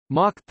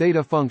Mach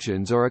theta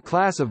functions are a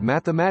class of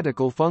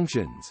mathematical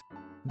functions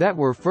that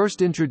were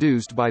first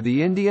introduced by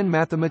the Indian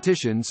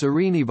mathematician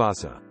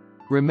Srinivasa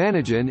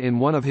Ramanujan in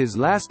one of his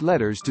last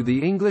letters to the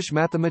English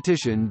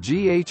mathematician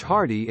G. H.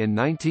 Hardy in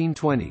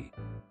 1920.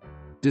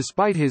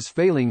 Despite his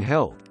failing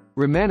health,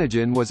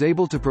 Ramanujan was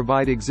able to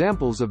provide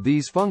examples of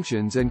these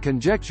functions and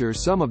conjecture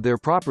some of their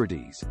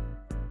properties.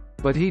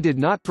 But he did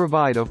not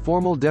provide a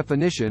formal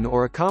definition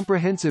or a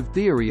comprehensive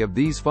theory of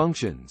these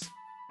functions.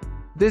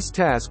 This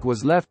task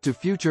was left to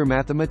future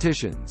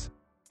mathematicians,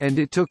 and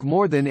it took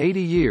more than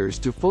 80 years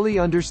to fully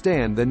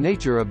understand the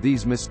nature of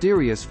these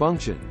mysterious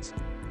functions.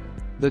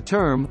 The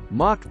term,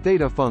 Mach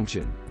theta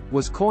function,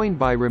 was coined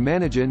by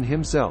Ramanujan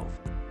himself.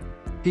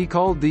 He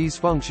called these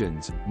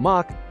functions,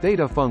 Mach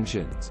theta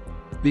functions,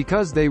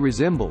 because they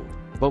resembled,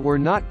 but were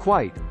not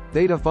quite,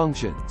 theta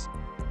functions,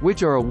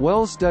 which are a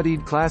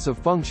well-studied class of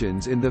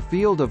functions in the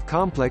field of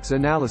complex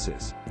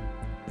analysis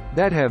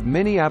that have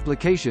many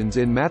applications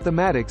in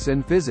mathematics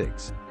and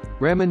physics.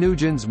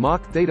 Ramanujan's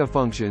Mach theta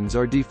functions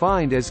are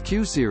defined as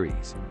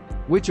Q-series,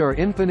 which are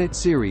infinite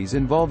series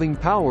involving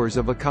powers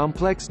of a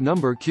complex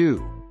number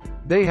Q.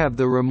 They have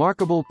the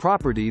remarkable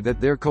property that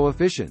their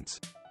coefficients,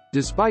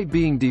 despite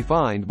being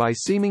defined by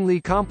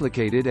seemingly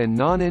complicated and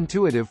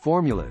non-intuitive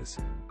formulas,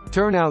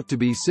 turn out to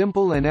be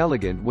simple and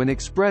elegant when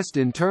expressed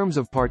in terms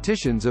of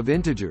partitions of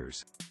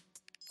integers.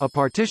 A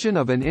partition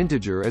of an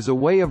integer is a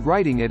way of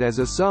writing it as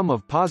a sum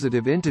of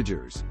positive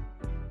integers.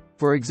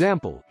 For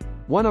example,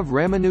 one of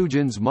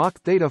Ramanujan's Mach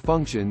theta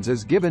functions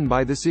is given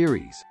by the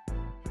series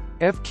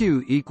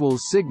fq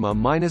equals sigma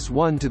minus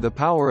 1 to the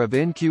power of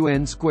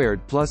nqn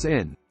squared plus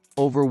n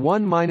over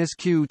 1 minus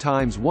q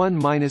times 1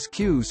 minus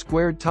q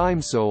squared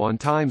times so on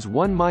times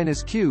 1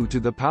 minus q to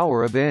the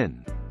power of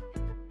n,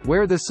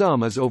 where the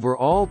sum is over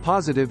all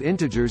positive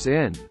integers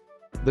n.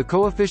 The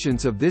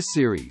coefficients of this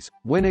series,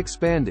 when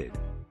expanded,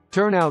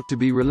 turn out to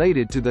be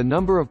related to the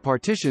number of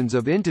partitions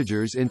of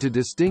integers into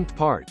distinct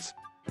parts.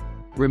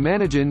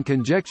 Ramanujan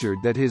conjectured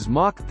that his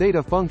Mach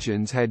theta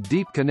functions had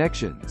deep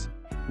connections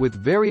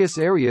with various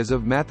areas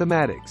of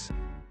mathematics,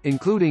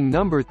 including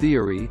number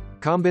theory,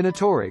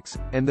 combinatorics,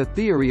 and the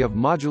theory of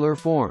modular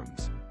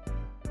forms,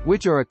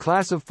 which are a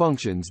class of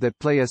functions that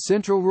play a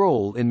central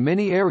role in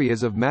many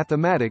areas of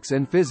mathematics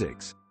and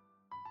physics.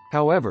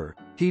 However,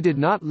 he did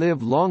not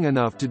live long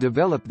enough to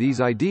develop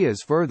these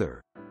ideas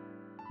further.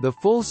 The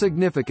full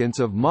significance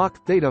of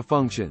Mach theta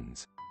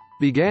functions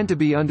began to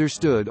be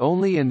understood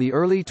only in the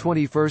early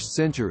 21st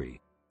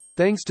century,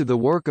 thanks to the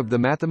work of the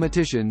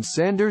mathematicians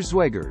Sanders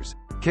Zwegers,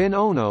 Ken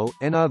Ono,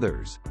 and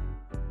others.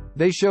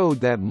 They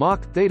showed that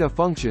Mach theta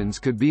functions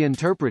could be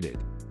interpreted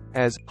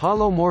as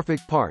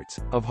holomorphic parts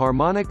of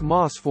harmonic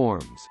Moss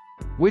forms,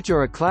 which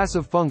are a class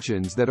of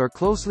functions that are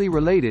closely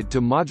related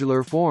to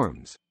modular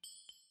forms.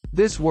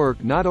 This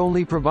work not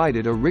only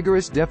provided a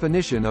rigorous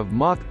definition of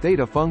Mach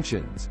theta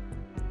functions,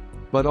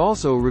 but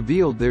also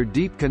revealed their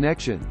deep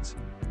connections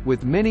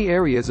with many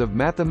areas of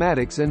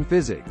mathematics and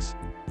physics,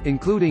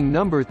 including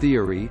number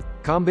theory,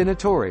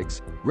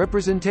 combinatorics,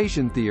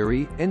 representation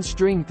theory, and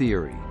string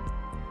theory.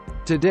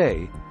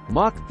 Today,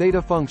 Mach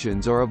theta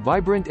functions are a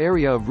vibrant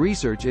area of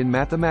research in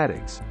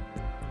mathematics.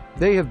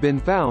 They have been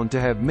found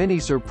to have many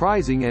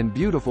surprising and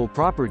beautiful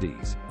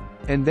properties,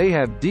 and they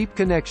have deep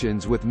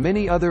connections with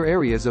many other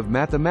areas of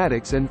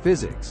mathematics and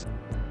physics.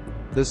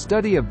 The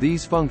study of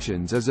these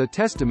functions is a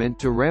testament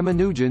to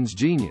Ramanujan's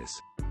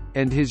genius,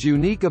 and his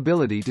unique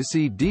ability to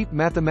see deep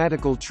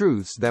mathematical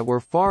truths that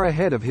were far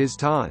ahead of his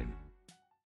time.